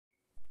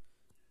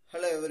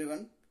Hello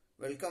everyone,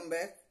 welcome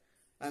back.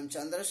 I am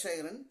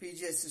Chandrasekaran,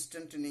 PG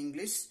Assistant in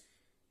English.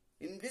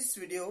 In this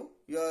video,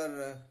 you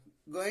are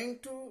going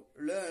to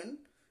learn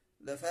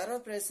the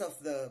paraphrase of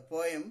the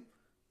poem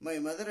My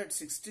Mother at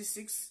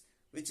 66,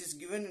 which is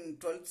given in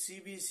 12th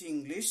Cbse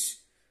English.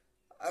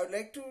 I would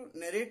like to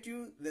narrate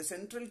you the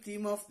central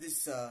theme of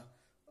this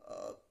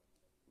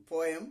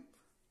poem,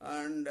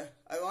 and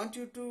I want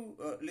you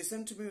to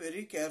listen to me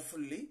very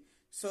carefully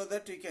so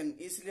that you can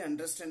easily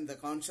understand the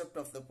concept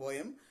of the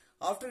poem.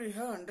 After you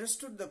have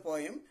understood the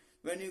poem,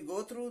 when you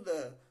go through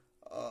the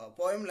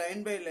poem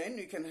line by line,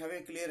 you can have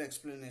a clear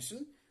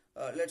explanation.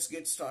 Let's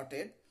get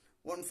started.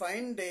 One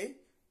fine day,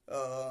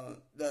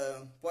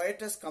 the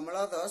poetess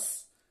Kamala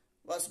Das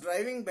was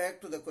driving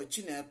back to the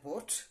Cochin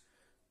airport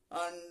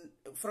and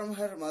from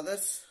her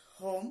mother's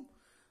home,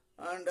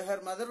 and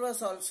her mother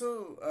was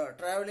also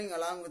traveling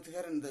along with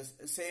her in the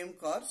same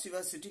car. She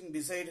was sitting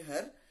beside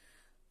her,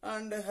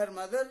 and her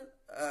mother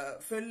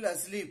fell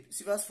asleep.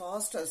 She was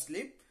fast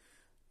asleep,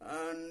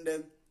 and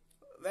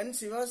when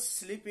she was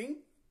sleeping,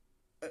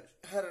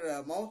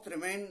 her mouth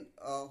remained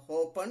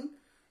open,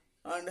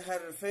 and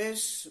her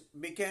face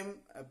became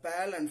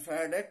pale and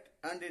faded,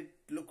 and it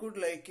looked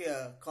like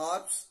a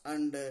corpse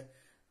and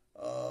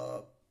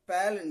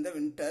pale in the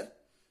winter.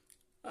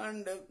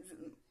 And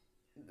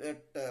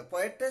that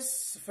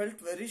poetess felt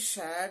very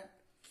sad,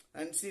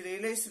 and she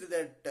realized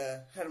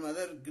that her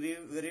mother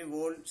grew very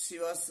old. She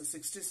was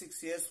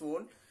 66 years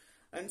old,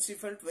 and she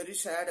felt very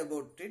sad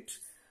about it.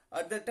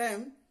 At the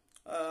time,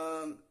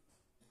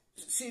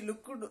 she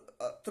looked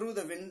through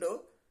the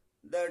window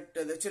that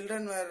the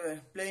children were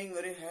playing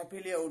very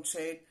happily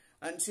outside,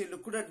 and she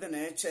looked at the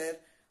nature,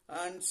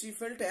 and she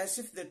felt as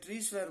if the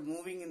trees were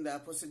moving in the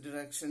opposite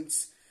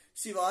directions.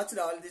 She watched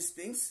all these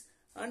things,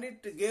 and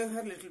it gave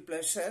her little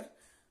pleasure.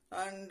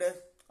 And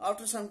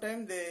after some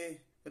time,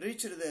 they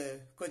reached the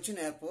Cochin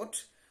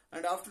airport,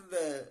 and after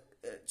the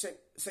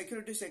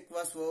security check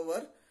was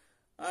over,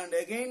 and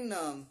again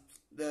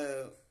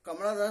the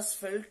Kamala Das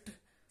felt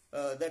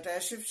that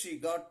as if she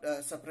got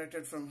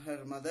separated from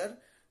her mother,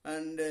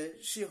 and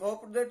she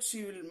hoped that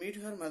she will meet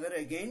her mother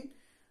again.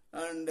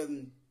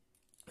 And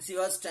she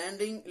was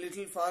standing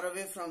little far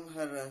away from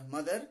her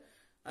mother,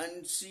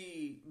 and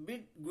she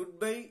bid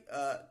goodbye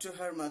to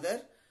her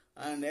mother,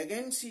 and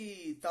again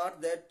she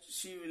thought that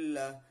she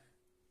will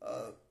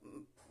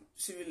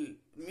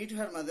meet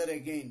her mother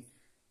again.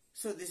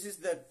 So this is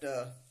that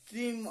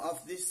theme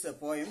of this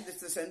poem. This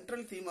is the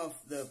central theme of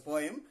the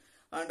poem.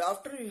 And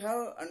after you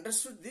have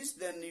understood this,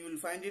 then you will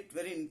find it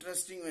very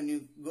interesting when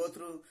you go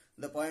through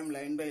the poem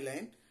line by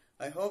line.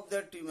 I hope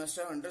that you must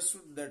have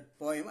understood that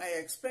poem. I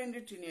explained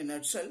it in a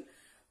nutshell.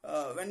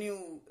 When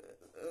you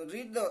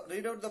read out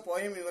the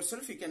poem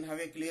yourself, you can have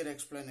a clear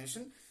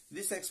explanation.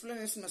 This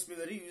explanation must be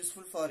very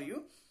useful for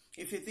you.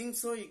 If you think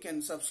so, you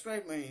can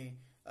subscribe my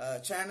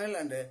channel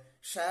and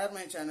share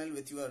my channel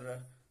with your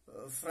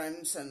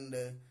friends and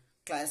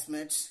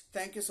classmates.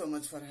 Thank you so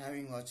much for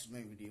having watched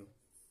my video.